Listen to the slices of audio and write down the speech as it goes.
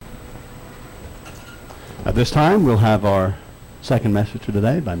At this time, we'll have our second message for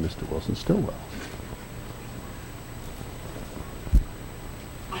today by Mr. Wilson Stillwell.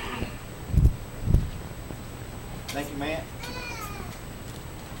 Thank you, Matt.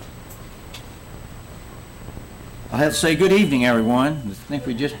 I have to say good evening, everyone. I think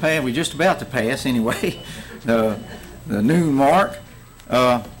we just passed. We're just about to pass, anyway, the noon mark.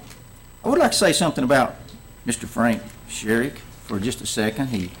 I would like to say something about Mr. Frank Sherrick for just a second.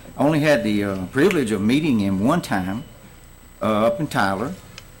 He only had the privilege of meeting him one time up in Tyler.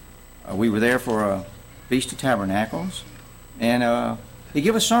 We were there for a Feast of Tabernacles, and he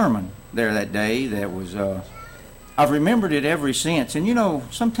gave a sermon there that day that was, I've remembered it ever since. And you know,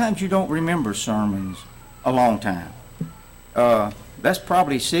 sometimes you don't remember sermons a long time. That's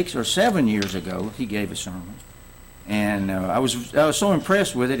probably 6 or 7 years ago he gave a sermon. And I was so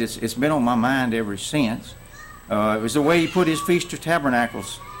impressed with it. It's been on my mind ever since. It was the way he put his Feast of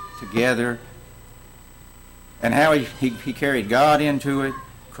Tabernacles together, and how he carried God into it,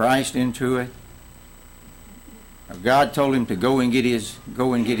 Christ into it. God told him to go and get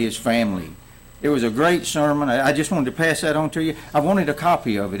his family. It was a great sermon. I just wanted to pass that on to you. I've wanted a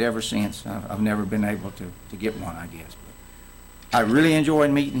copy of it ever since. I've never been able to get one, I guess. But I really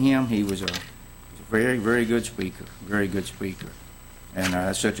enjoyed meeting him. He was a very, very good speaker, very good speaker. And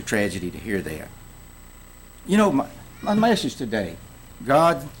it's such a tragedy to hear that. You know, my message today,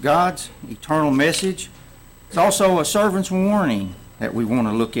 God's eternal message, it's also a servant's warning that we want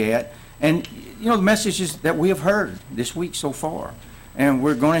to look at. And, you know, the messages that we have heard this week so far. And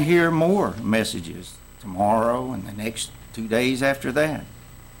we're going to hear more messages tomorrow and the next 2 days after that.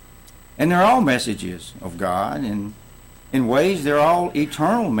 And they're all messages of God, and in ways they're all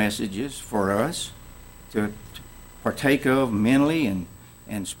eternal messages for us to partake of mentally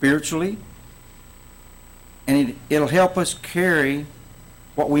and spiritually. And it'll help us carry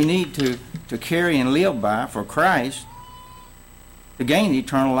what we need to carry and live by for Christ to gain the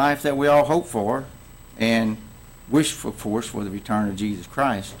eternal life that we all hope for and wish for, of course, for the return of Jesus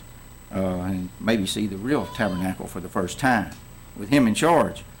Christ, and maybe see the real tabernacle for the first time with him in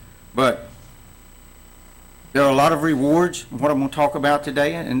charge. But there are a lot of rewards in what I'm going to talk about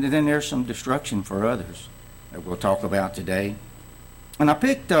today, and then there's some destruction for others that we'll talk about today. And I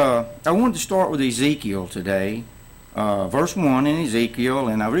wanted to start with Ezekiel today, verse 1 in Ezekiel.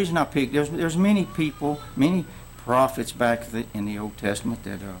 And the reason I picked, there's many people, many prophets back in the Old Testament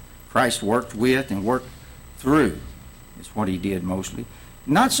that Christ worked with and worked through. Is what he did mostly.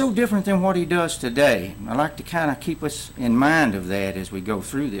 Not so different than what he does today. I like to kind of keep us in mind of that as we go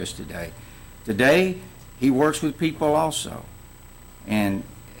through this today. Today, he works with people also. And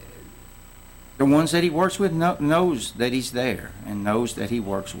the ones that he works with knows that he's there and knows that he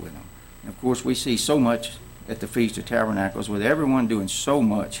works with them. And of course, we see so much at the Feast of Tabernacles with everyone doing so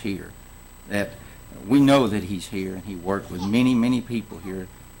much here that we know that he's here, and he worked with many, many people here,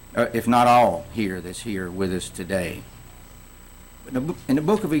 if not all here that's here with us today. In the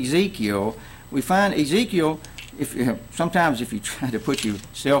book of Ezekiel, we find Ezekiel, sometimes if you try to put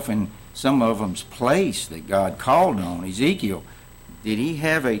yourself in some of them's place that God called on, Ezekiel, did he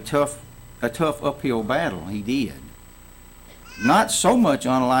have a tough uphill battle? He did. Not so much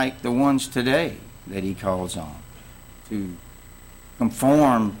unlike the ones today that he calls on to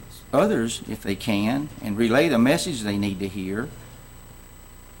conform others, if they can, and relay the message they need to hear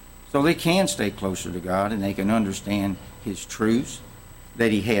so they can stay closer to God and they can understand his truths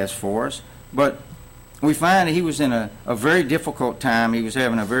that he has for us. But we find that he was in a very difficult time. He was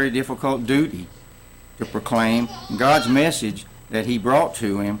having a very difficult duty to proclaim God's message that he brought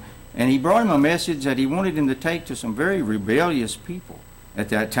to him. And he brought him a message that he wanted him to take to some very rebellious people at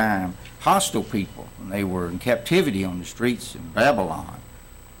that time, hostile people. And they were in captivity on the streets of Babylon.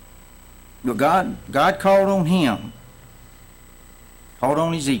 But God called on him, called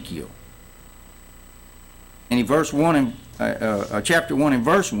on Ezekiel. And in chapter 1 and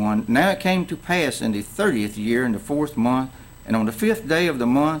verse 1, now it came to pass in the 30th year, in the 4th month, and on the 5th day of the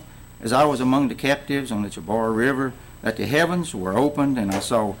month, as I was among the captives on the Chabar River, that the heavens were opened, and I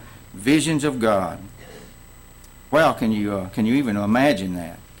saw visions of God. Well, can you even imagine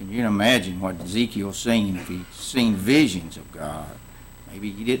that? Can you imagine what Ezekiel's seen if he's seen visions of God?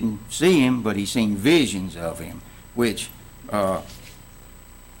 Maybe he didn't see him, but he's seen visions of him, which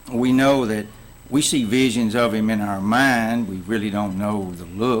we know that we see visions of him in our mind. We really don't know the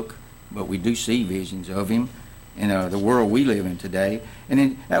look, but we do see visions of him in the world we live in today.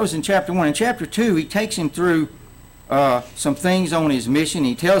 And that was in chapter 1. In chapter 2, he takes him through some things on his mission.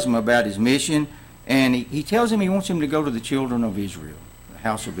 He tells him about his mission, and he tells him he wants him to go to the children of Israel, the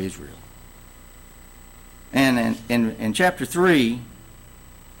house of Israel. And in chapter 3,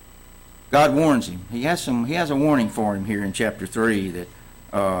 God warns him. He has a warning for him here in chapter 3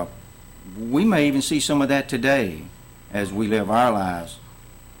 that we may even see some of that today as we live our lives,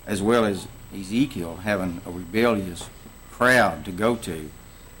 as well as Ezekiel having a rebellious crowd to go to.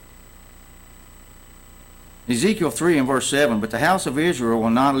 Ezekiel 3 and verse 7, but the house of Israel will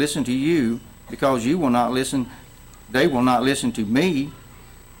not listen to you, because you will not listen, they will not listen to me.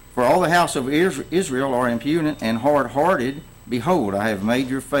 For all the house of Israel are impudent and hard-hearted. Behold, I have made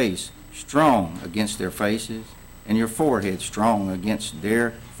your face strong against their faces, and your forehead strong against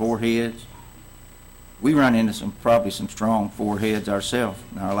their foreheads. We run into probably some strong foreheads ourselves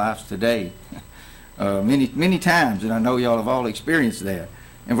in our lives today. Many times, and I know y'all have all experienced that.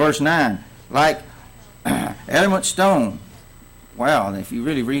 In verse 9, like adamant stone. Wow, and if you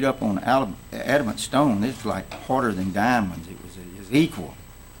really read up on adamant stone, it's like harder than diamonds. It was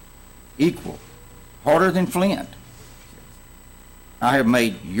equal. Harder than flint. I have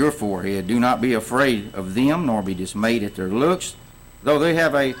made your forehead. Do not be afraid of them, nor be dismayed at their looks, though they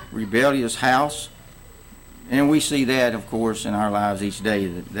have a rebellious house. And we see that, of course, in our lives each day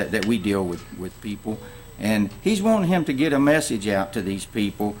that we deal with people. And he's wanting him to get a message out to these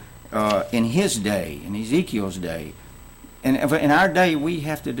people in his day, in Ezekiel's day. And in our day, we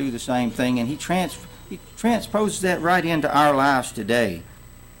have to do the same thing. And he transposes that right into our lives today.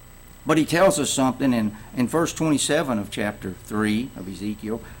 But he tells us something in verse 27 of chapter 3 of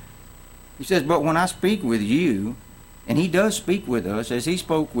Ezekiel. He says, but when I speak with you, and he does speak with us, as he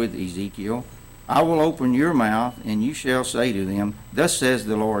spoke with Ezekiel, I will open your mouth, and you shall say to them, thus says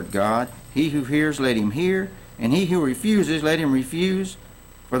the Lord God, he who hears, let him hear, and he who refuses, let him refuse,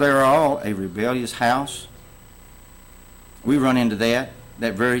 for they are all a rebellious house. We run into that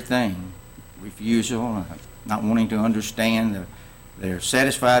very thing, refusal, not wanting to understand. They're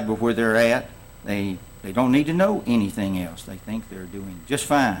satisfied with where they're at. They don't need to know anything else. They think they're doing just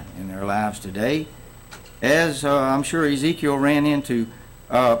fine in their lives today, as I'm sure Ezekiel ran into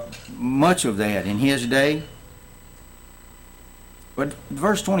much of that in his day. But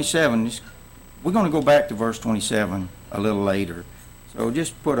verse 27, we're going to go back to verse 27 a little later. So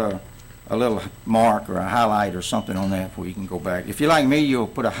just put a little mark or a highlight or something on that before you can go back. If you're like me, you'll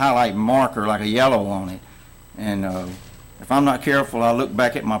put a highlight marker like a yellow on it. And if I'm not careful, I'll look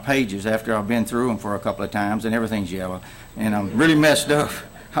back at my pages after I've been through them for a couple of times and everything's yellow. And I'm really messed up.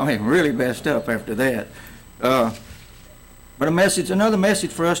 I mean, really messed up after that. But another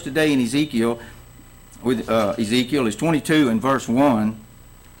message for us today in Ezekiel, with Ezekiel is 22 and verse 1.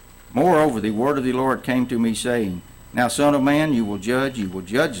 Moreover, the word of the Lord came to me, saying, now, son of man, you will judge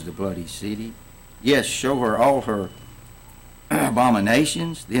the bloody city. Yes, show her all her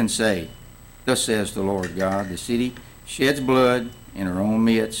abominations. Then say, thus says the Lord God, the city sheds blood in her own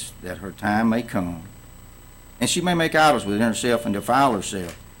midst, that her time may come. And she may make idols within herself and defile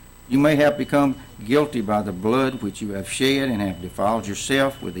herself. You may have become guilty by the blood which you have shed, and have defiled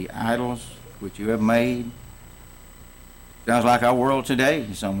yourself with the idols which you have made. Sounds like our world today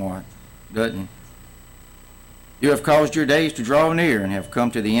somewhat, doesn't it? You have caused your days to draw near, and have come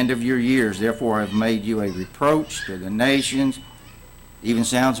to the end of your years. Therefore I have made you a reproach to the nations. Even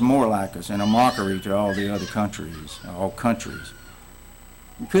sounds more like us, and a mockery to all the other countries, all countries.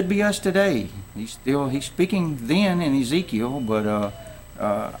 It could be us today. He's speaking then in Ezekiel, but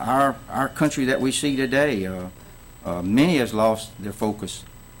our country that we see today, many has lost their focus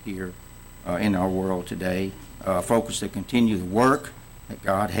here in our world today. Focus to continue the work that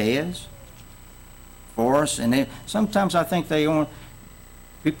God has for us. And sometimes I think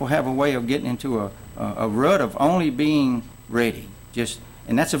people have a way of getting into a rut of only being ready.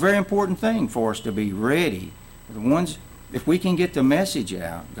 And that's a very important thing for us, to be ready. If we can get the message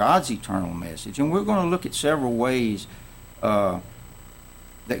out, God's eternal message, and we're going to look at several ways that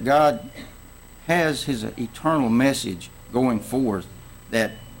God has his eternal message going forth,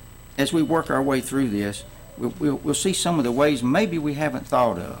 that as we work our way through this, we'll see some of the ways maybe we haven't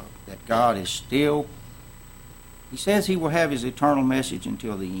thought of, that God is still, he says he will have his eternal message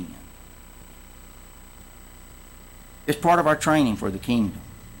until the end. It's part of our training for the kingdom.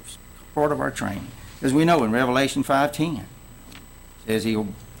 It's part of our training. As we know in Revelation 5:10, it says he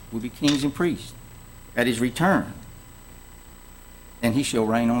will be kings and priests at his return, and he shall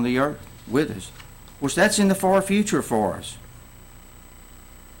reign on the earth with us. Of course, that's in the far future for us.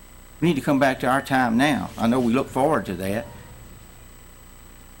 We need to come back to our time now. I know we look forward to that.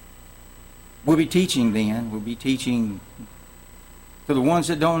 We'll be teaching then. We'll be teaching to the ones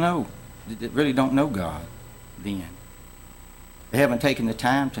that don't know, that really don't know God then. They haven't taken the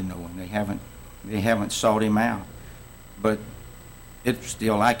time to know him. They haven't sought him out. But it's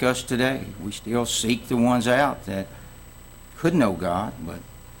still like us today. We still seek the ones out that could know God,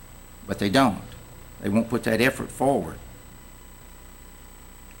 but but they don't. They won't put that effort forward.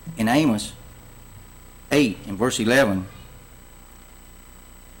 In Amos 8, in verse 11,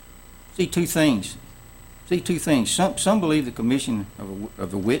 see two things. Some believe the commission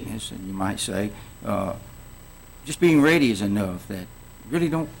of the witness, and you might say, just being ready is enough. That really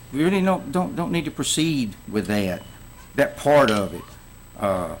don't need to proceed with that part of it.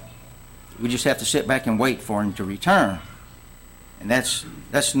 We just have to sit back and wait for him to return, and that's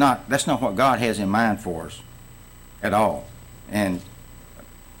not what God has in mind for us at all. And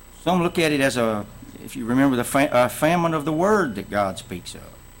some look at it as if you remember, a famine of the word that God speaks of,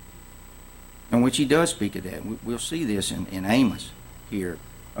 in which he does speak of that. We'll see this in Amos here.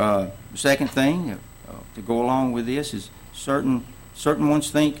 The second thing to go along with this is certain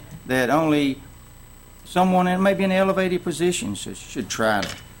ones think that only someone in maybe an elevated position should try to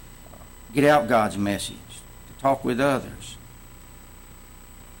get out God's message, to talk with others,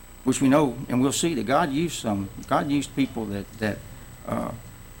 which we know and we'll see that God used people that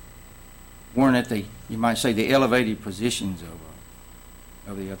weren't at you might say, the elevated positions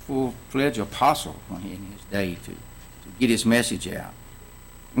of the full-fledged apostle in his day to get his message out.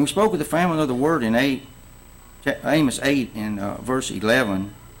 And we spoke of the famine of the word in Amos 8 in verse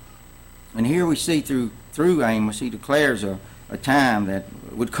 11. And here we see through Amos, he declares a time that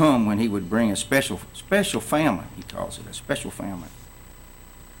would come when he would bring a special famine, he calls it, a special famine.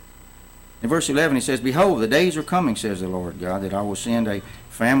 In verse 11 he says, "Behold, the days are coming, says the Lord God, that I will send a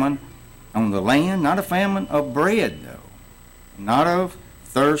famine on the land, not a famine of bread, though, not of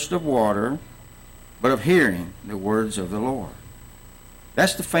thirst of water, but of hearing the words of the Lord."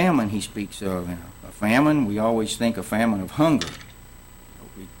 That's the famine he speaks of. A famine, we always think a famine of hunger.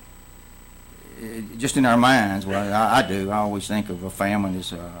 Just in our minds, well, I do. I always think of a famine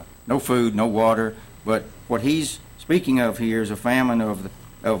as no food, no water. But what he's speaking of here is a famine of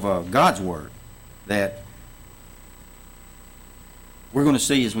God's word that we're going to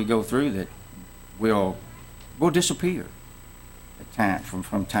see as we go through that will disappear at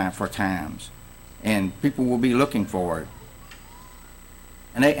from times, and people will be looking for it.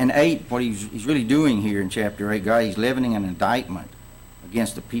 And 8, what he's really doing here in chapter 8, God, he's levying an indictment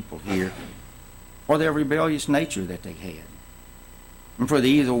against the people here for their rebellious nature that they had, and for the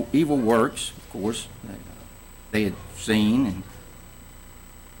evil works, of course, that they had seen.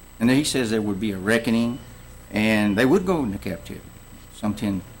 And then he says there would be a reckoning, and they would go into captivity. Some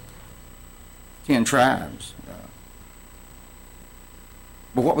 10 tribes.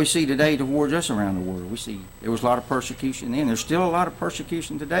 But what we see today towards us around the world, we see there was a lot of persecution then. There's still a lot of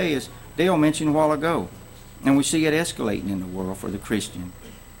persecution today, as Dale mentioned a while ago. And we see it escalating in the world for the Christian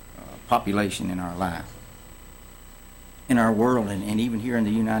population in our life, in our world, and even here in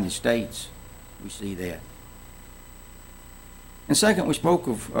the United States, we see that. And second, we spoke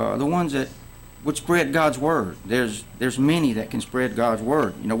of the ones that would spread God's word. There's many that can spread God's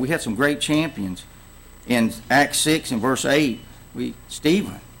word. You know, we had some great champions. In Acts 6 and verse 8,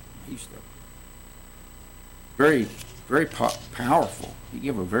 Stephen, he's very, very powerful. He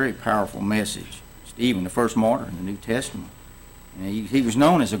gave a very powerful message. Stephen, the first martyr in the New Testament. And he was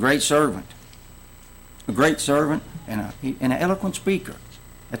known as a great servant and an eloquent speaker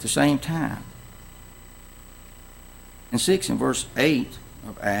at the same time. In 6 and verse 8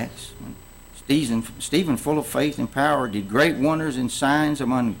 of Acts, when Stephen, full of faith and power, did great wonders and signs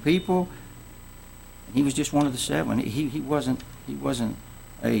among the people. And he was just one of the 7. He wasn't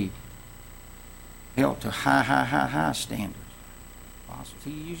held to high standards.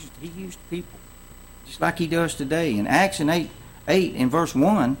 He used people just like he does today. In Acts 8 in verse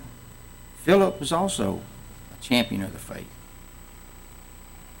 1, Philip was also a champion of the faith.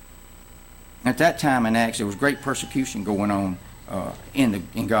 At that time in Acts, there was great persecution going on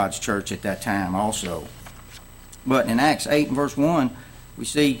in God's church at that time also. But in Acts 8 and verse 1, we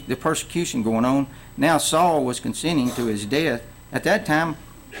see the persecution going on. Now Saul was consenting to his death. At that time,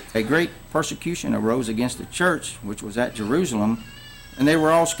 a great persecution arose against the church, which was at Jerusalem, and they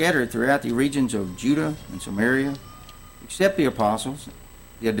were all scattered throughout the regions of Judah and Samaria, except the apostles,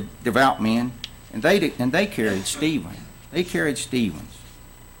 the devout men, and they carried Stephen. They carried Stephen's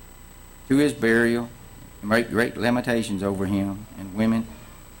to his burial, and made great lamentations over him, and women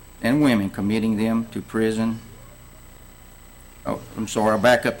committing them to prison. Oh, I'm sorry, I'll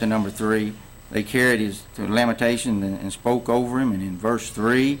back up to number 3. They carried his to lamentation and spoke over him, and in verse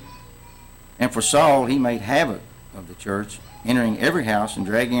 3, and for Saul he made havoc of the church, entering every house and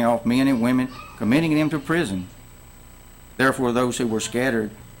dragging off men and women, committing them to prison. Therefore those who were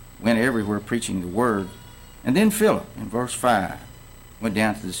scattered went everywhere preaching the word. And then Philip, in verse 5, went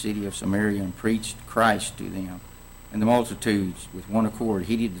down to the city of Samaria and preached Christ to them. And the multitudes with one accord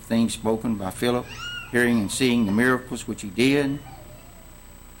heeded the things spoken by Philip, hearing and seeing the miracles which he did.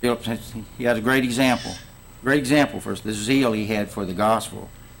 Philip, he had a great example for the zeal he had for the gospel.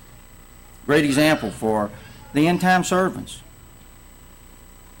 Great example for the end-time servants.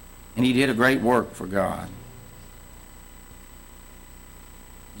 And he did a great work for God.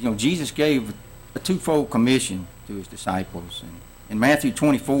 You know, Jesus gave a twofold commission to his disciples. And in Matthew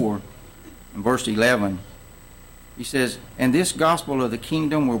 24, in verse 11, he says, "And this gospel of the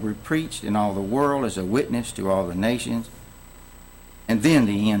kingdom will be preached in all the world as a witness to all the nations, and then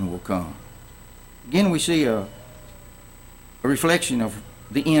the end will come." Again, we see a reflection of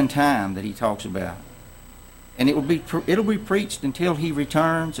the end time that he talks about. And it'll be preached until he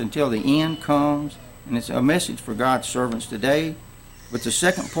returns, until the end comes. And it's a message for God's servants today. But the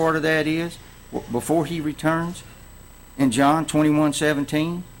second part of that is, before he returns, in John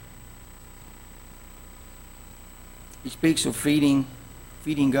 21:17, he speaks of feeding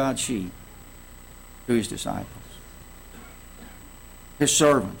God's sheep to his disciples, his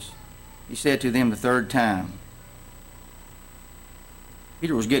servants. He said to them the third time.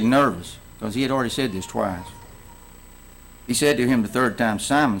 Peter was getting nervous because he had already said this twice. He said to him the third time,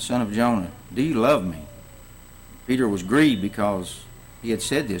 "Simon, son of Jonah, do you love me?" Peter was grieved because he had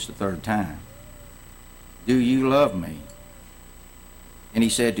said this the third time. "Do you love me?" And he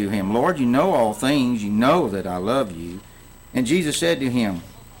said to him, "Lord, you know all things. You know that I love you." And Jesus said to him,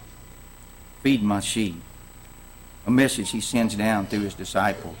 "Feed my sheep." A message he sends down through his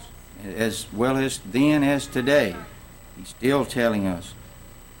disciples. As well as then as today, he's still telling us to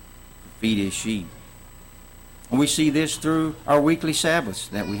feed his sheep. And we see this through our weekly Sabbaths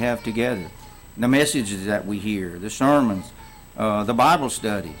that we have together, the messages that we hear, the sermons, the Bible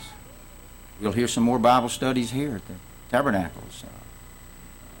studies. We'll hear some more Bible studies here at the Tabernacles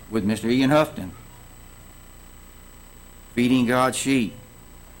with Mr. Ian Houghton. Feeding God's sheep.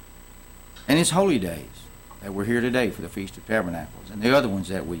 And it's holy days that we're here today for the Feast of Tabernacles, and the other ones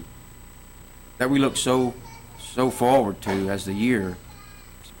that we look so forward to as the year,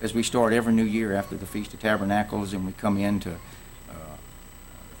 as we start every new year after the Feast of Tabernacles, and we come into the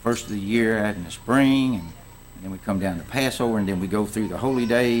first of the year in the spring, and then we come down to Passover, and then we go through the holy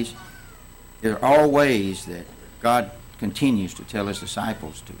days. There are all ways that God continues to tell his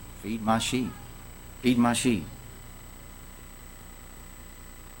disciples to feed my sheep, feed my sheep.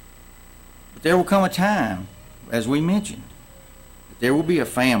 But there will come a time, as we mentioned, that there will be a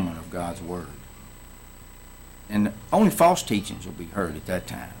famine of God's word. And only false teachings will be heard at that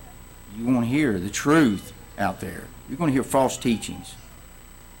time. You want to hear the truth out there. You're going to hear false teachings.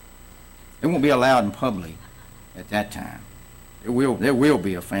 It won't be allowed in public at that time. There will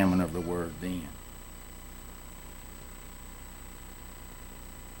be a famine of the word then.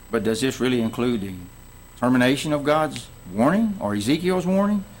 But does this really include the termination of God's warning or Ezekiel's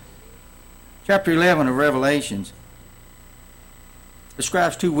warning? Chapter 11 of Revelations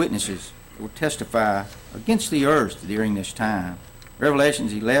describes two witnesses who will testify against the earth during this time.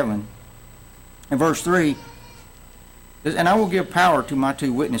 Revelations 11 and verse 3 says, "And I will give power to my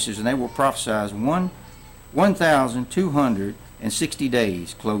two witnesses, and they will prophesy 1,260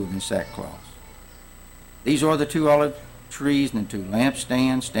 days clothed in sackcloth. These are the two olive trees and the two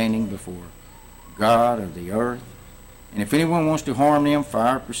lampstands standing before God of the earth. And if anyone wants to harm them,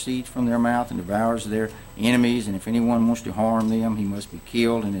 fire proceeds from their mouth and devours their enemies. And if anyone wants to harm them, he must be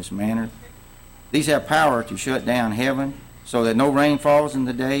killed in this manner. These have power to shut down heaven, so that no rain falls in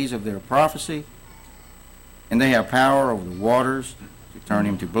the days of their prophecy. And they have power over the waters to turn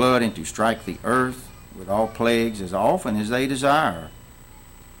them to blood and to strike the earth with all plagues as often as they desire."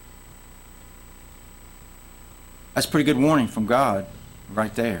 That's a pretty good warning from God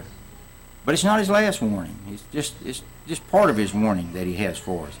right there. But it's not his last warning. It's just part of his warning that he has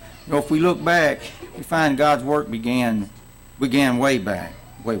for us. You know, if we look back, we find God's work began way back.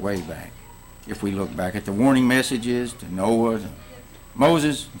 If we look back at the warning messages to Noah, to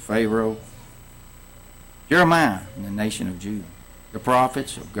Moses, and Pharaoh, Jeremiah, and the nation of Judah, the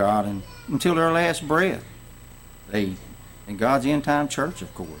prophets of God, and until their last breath. And God's end-time church,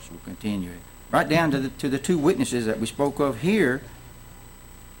 of course, will continue it. Right down to the two witnesses that we spoke of here.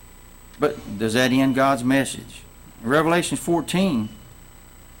 But does that end God's message? In Revelation 14,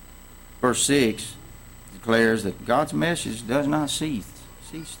 verse 6, declares that God's message does not cease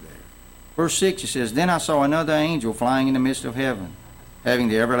there. Verse 6, it says, "Then I saw another angel flying in the midst of heaven, having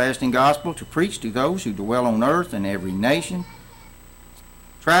the everlasting gospel to preach to those who dwell on earth in every nation,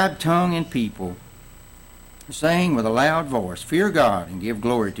 tribe, tongue, and people, saying with a loud voice, Fear God and give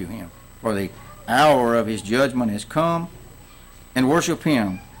glory to him, for the hour of his judgment has come, and worship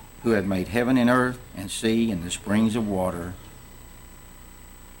him who have made heaven and earth and sea and the springs of water.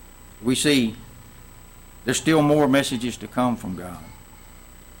 We see there's still more messages to come from God.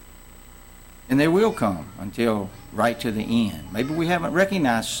 And they will come until right to the end. Maybe we haven't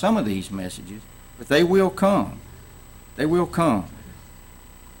recognized some of these messages, but they will come. They will come.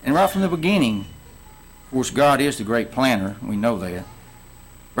 And right from the beginning, of course, God is the great planner. We know that.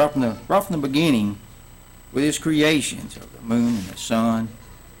 Right from the beginning, with his creations of the moon and the sun,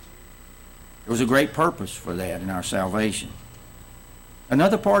 there was a great purpose for that in our salvation.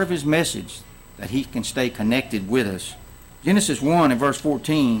 Another part of his message that he can stay connected with us. Genesis 1 and verse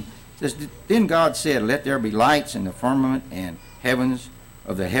 14 says, Then God said, Let there be lights in the firmament and heavens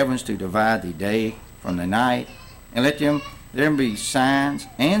of the heavens to divide the day from the night, and let there be signs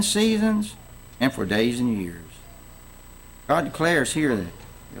and seasons, and for days and years. God declares here that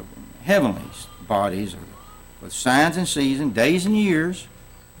the heavenly bodies are with signs and seasons, days and years.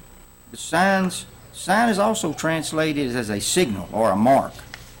 The sign is also translated as a signal or a mark,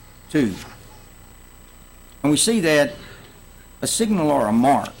 too. And we see that a signal or a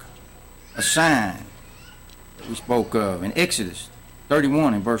mark, a sign that we spoke of in Exodus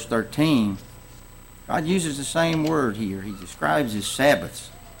 31 and verse 13, God uses the same word here. He describes his Sabbaths.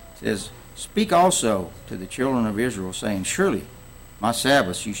 He says, Speak also to the children of Israel, saying, Surely my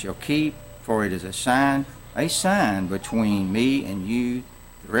Sabbaths you shall keep, for it is a sign between me and you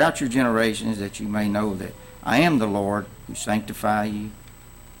throughout your generations, that you may know that I am the Lord who sanctify you.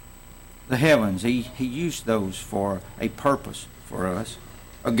 The heavens, he used those for a purpose for us.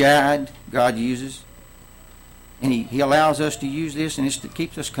 A guide God uses, and he allows us to use this, and it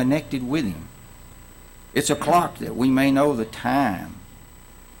keeps us connected with him. It's a clock that we may know the time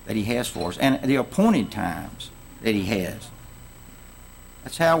that he has for us, and the appointed times that he has.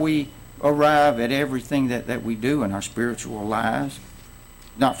 That's how we arrive at everything that we do in our spiritual lives.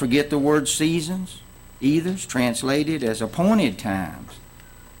 Not forget the word seasons, either. It's translated as appointed times.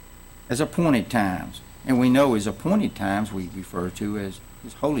 As appointed times. And we know his appointed times we refer to as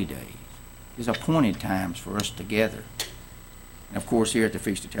his holy days. His appointed times for us together. And of course here at the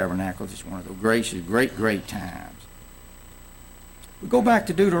Feast of Tabernacles, it's one of the gracious, great times. We go back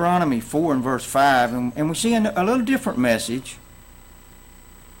to Deuteronomy 4 and verse 5, and we see a little different message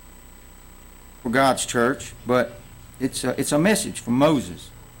for God's church, but it's a message from Moses.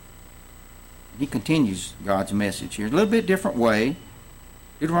 He continues God's message here. A little bit different way.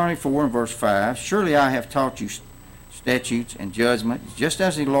 Deuteronomy 4 and verse 5. Surely I have taught you statutes and judgments, just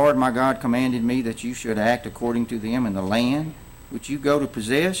as the Lord my God commanded me that you should act according to them in the land which you go to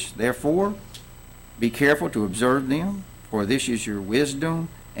possess. Therefore, be careful to observe them, for this is your wisdom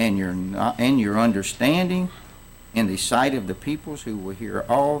and your understanding in the sight of the peoples who will hear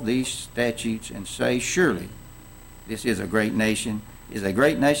all these statutes and say, Surely this is a great nation, is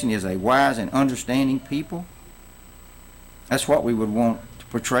a wise and understanding people. That's what we would want to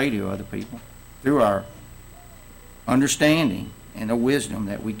portray to other people through our understanding and the wisdom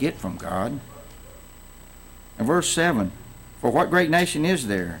that we get from God. And verse 7, For what great nation is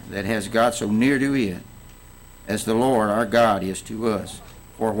there that has God so near to it as the Lord our God is to us,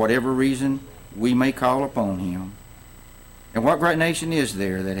 for whatever reason we may call upon him? And what great nation is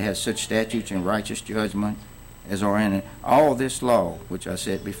there that has such statutes and righteous judgment as are in all this law which I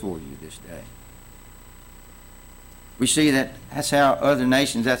set before you this day? We see that's how other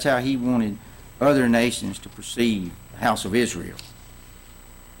nations, that's how he wanted other nations to perceive the house of Israel.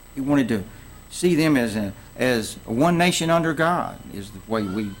 He wanted to see them as one nation under God, is the way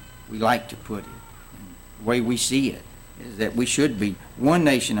we like to put it. And the way we see it is that we should be one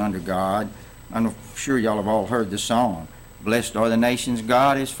nation under God. I'm sure y'all have all heard the song, Blessed are the nations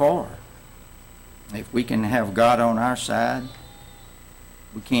God is for. If we can have God on our side,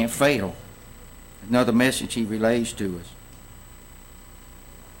 we can't fail. Another message he relays to us.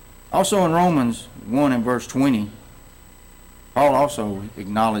 Also in Romans 1 and verse 20, Paul also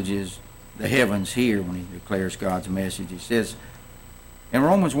acknowledges the heavens here when he declares God's message. He says in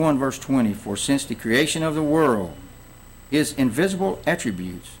Romans 1 verse 20, For since the creation of the world, his invisible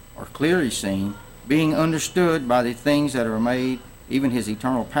attributes are clearly seen, being understood by the things that are made, even his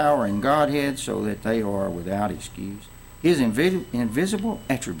eternal power and Godhead, so that they are without excuse. His invisible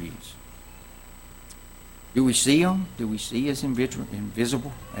attributes. Do we see them? Do we see his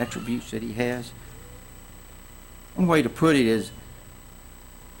invisible attributes that he has? One way to put it is,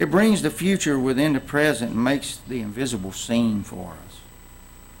 it brings the future within the present and makes the invisible seen for us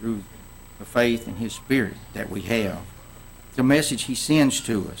through the faith in his Spirit that we have. The message he sends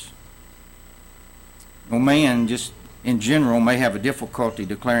to us. No man just in general may have a difficulty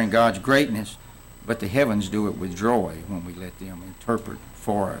declaring God's greatness, but the heavens do it with joy when we let them interpret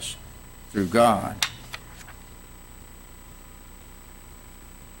for us through God.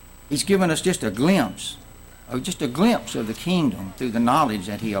 He's given us just a glimpse of the kingdom through the knowledge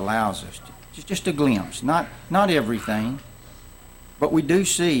that he allows us to. Just a glimpse, not everything, but we do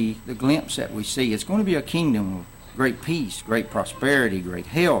see the glimpse that we see. It's going to be a kingdom of great peace, great prosperity, great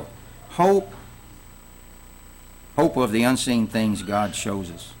health, hope of the unseen things God shows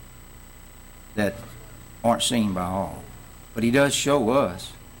us that aren't seen by all. But he does show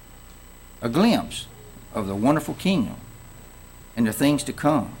us a glimpse of the wonderful kingdom and the things to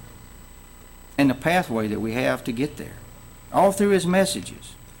come and the pathway that we have to get there, all through his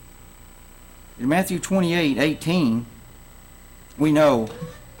messages. In Matthew 28:18, we know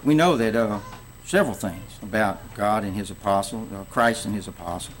that several things about God and his apostles, Christ and his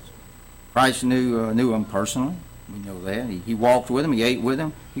apostles. Christ knew them personally. We know that. He walked with them. He ate with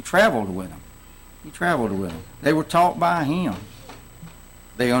them. He traveled with them. They were taught by him.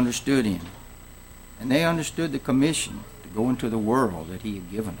 They understood him. And they understood the commission to go into the world that he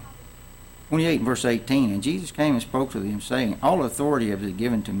had given them. 28 and verse 18, and Jesus came and spoke to them, saying, all authority is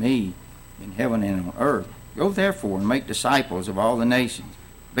given to me in heaven and on earth. Go therefore and make disciples of all the nations,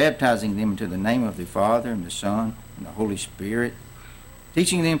 baptizing them into the name of the Father and the Son and the Holy Spirit,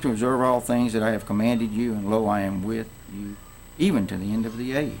 teaching them to observe all things that I have commanded you, and lo, I am with you even to the end of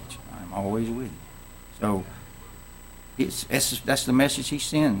the age. I am always with you. So that's the message he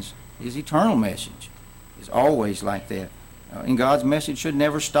sends. His eternal message is always like that. And God's message should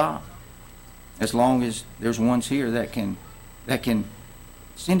never stop, as long as there's ones here that can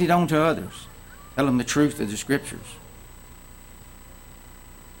send it on to others, tell them the truth of the Scriptures.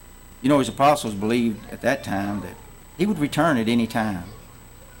 You know, his apostles believed at that time that he would return at any time.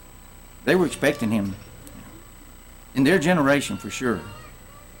 They were expecting him in their generation for sure.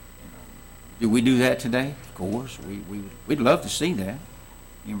 Do we do that today? Of course. We'd love to see that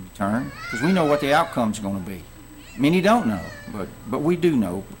in return, because we know what the outcome's going to be. Many don't know, but we do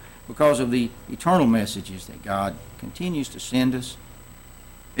know, because of the eternal messages that God continues to send us.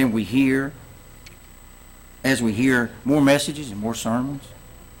 And we hear, as we hear more messages and more sermons,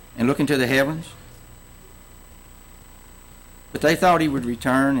 and look into the heavens. But they thought he would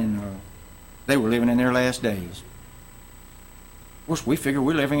return, and they were living in their last days. Of course, we figure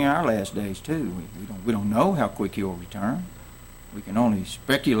we're living in our last days too. We don't know how quick he'll return. We can only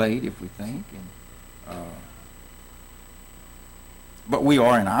speculate if we think. But we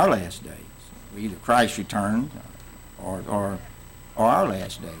are in our last days. Either Christ returns or our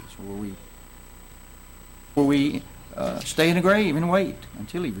last days, where we stay in the grave and wait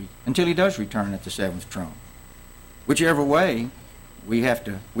until he does return at the seventh trump. Whichever way, we have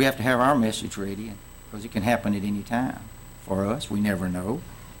to have our message ready, because it can happen at any time. For us, we never know.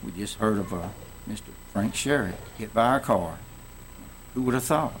 We just heard of Mr. Frank Sherritt hit by a car. Who would have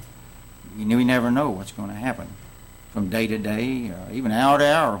thought? We never know what's going to happen from day to day, even hour to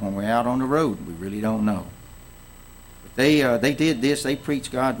hour when we're out on the road. We really don't know. But they did this. They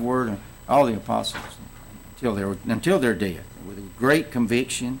preached God's word, and all the apostles until they're dead, with great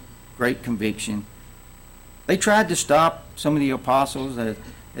conviction. They tried to stop some of the apostles,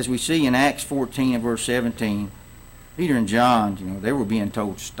 as we see in Acts 14 and verse 17. Peter and John, they were being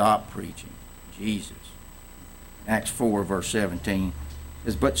told to stop preaching Jesus. Acts 4 verse 17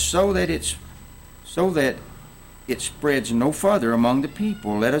 says, but so that it spreads no further among the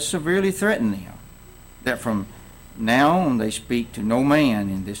people, let us severely threaten them, that from now on they speak to no man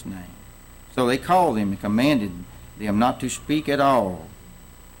in this name. So they called them and commanded them not to speak at all,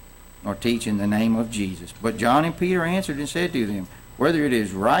 nor teach in the name of Jesus. But John and Peter answered and said to them, whether it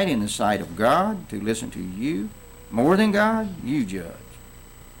is right in the sight of God to listen to you more than God, you judge.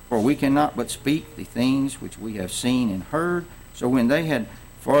 For we cannot but speak the things which we have seen and heard. So when they had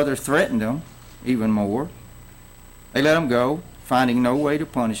further threatened them even more, they let him go, finding no way to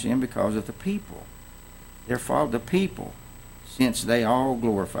punish him because of the people. Therefore the people, since they all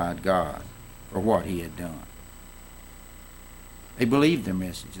glorified God for what he had done. They believed their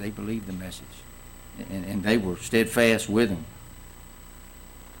message. And they were steadfast with him.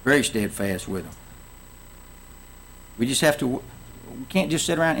 Very steadfast with him. We can't just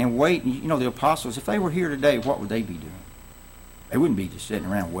sit around and wait. The apostles, if they were here today, what would they be doing? They wouldn't be just sitting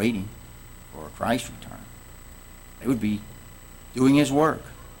around waiting for Christ's return. They would be doing his work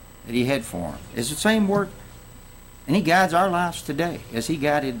that he had for them. It's the same work, and he guides our lives today as he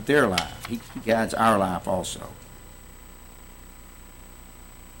guided their life. He guides our life also.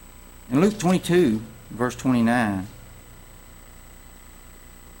 In Luke 22, verse 29,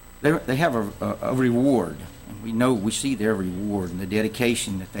 they have a reward. And we see their reward and the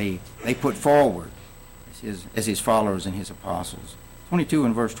dedication that they put forward as his followers and his apostles 22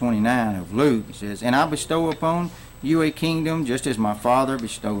 and verse 29 of Luke, it says, "And I bestow upon you a kingdom, just as my Father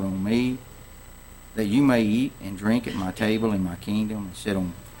bestowed on me, that you may eat and drink at my table in my kingdom, and sit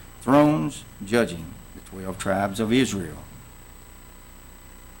on thrones, judging the 12 tribes of Israel."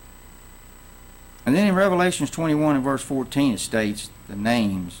 And then in Revelations 21 and verse 14, it states that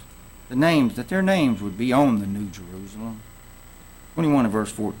their names would be on the New Jerusalem. 21 and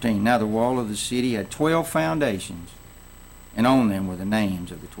verse 14, "Now the wall of the city had 12 foundations, and on them were the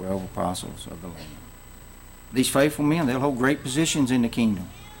names of the 12 apostles of the Lamb." These faithful men, they'll hold great positions in the kingdom,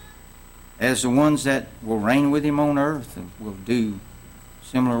 as the ones that will reign with him on earth and will do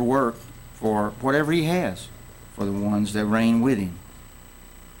similar work for whatever he has for the ones that reign with him.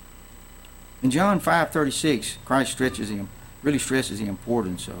 In John 5:36, Christ really stresses the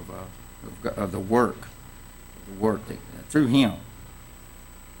importance of the work that, through him,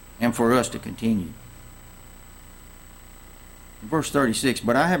 and for us to continue. In verse 36,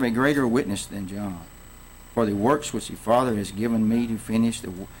 "But I have a greater witness than John, for the works which the Father has given me to finish,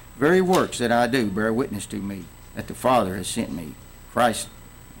 the very works that I do bear witness to me, that the Father has sent me." Christ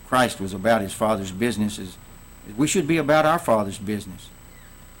was about his Father's business, as we should be about our Father's business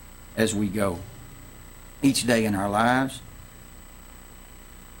as we go each day in our lives.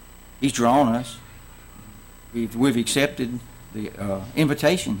 He's drawn us. We've accepted the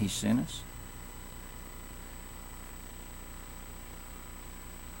invitation he sent us.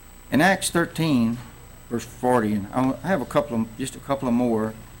 In Acts 13, verse 40, and I have just a couple of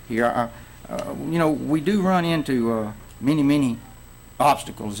more here. We do run into many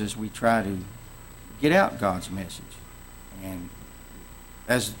obstacles as we try to get out God's message. And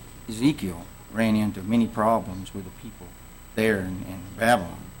as Ezekiel ran into many problems with the people there in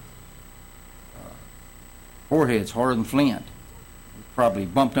Babylon. Foreheads harder than flint. We probably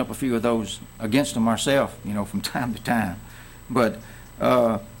bumped up a few of those against them ourselves, from time to time. But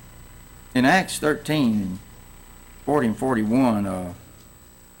in Acts 13, 40 and 41,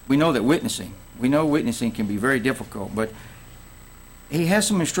 we know witnessing can be very difficult, but he has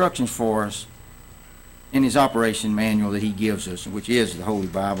some instructions for us in his operation manual that he gives us, which is the Holy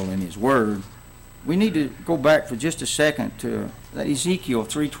Bible and his Word. We need to go back for just a second to Ezekiel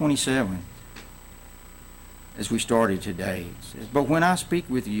 3:27 as we started today. It says, "But when I speak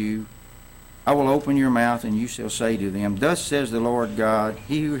with you, I will open your mouth, and you shall say to them, Thus says the Lord God,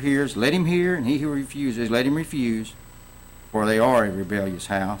 he who hears, let him hear, and he who refuses, let him refuse, for they are a rebellious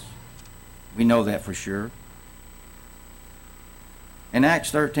house." We know that for sure. In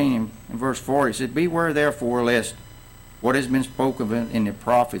Acts 13 and verse 4, it said, "Beware therefore lest what has been spoken of in the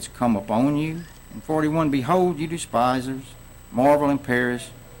prophets come upon you." In 41, "Behold, you despisers, marvel and perish.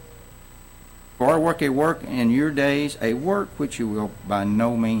 For I work a work in your days, a work which you will by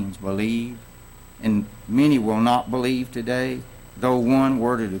no means believe. And many will not believe today, though one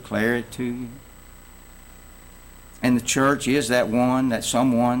were to declare it to you." And the church is that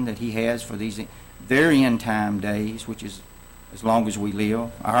someone that he has for these very end time days, which is as long as we live,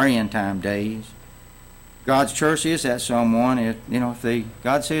 our end time days. God's church is that someone.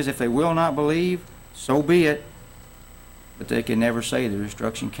 God says if they will not believe, so be it. But they can never say the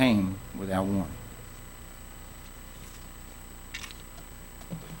destruction came without warning.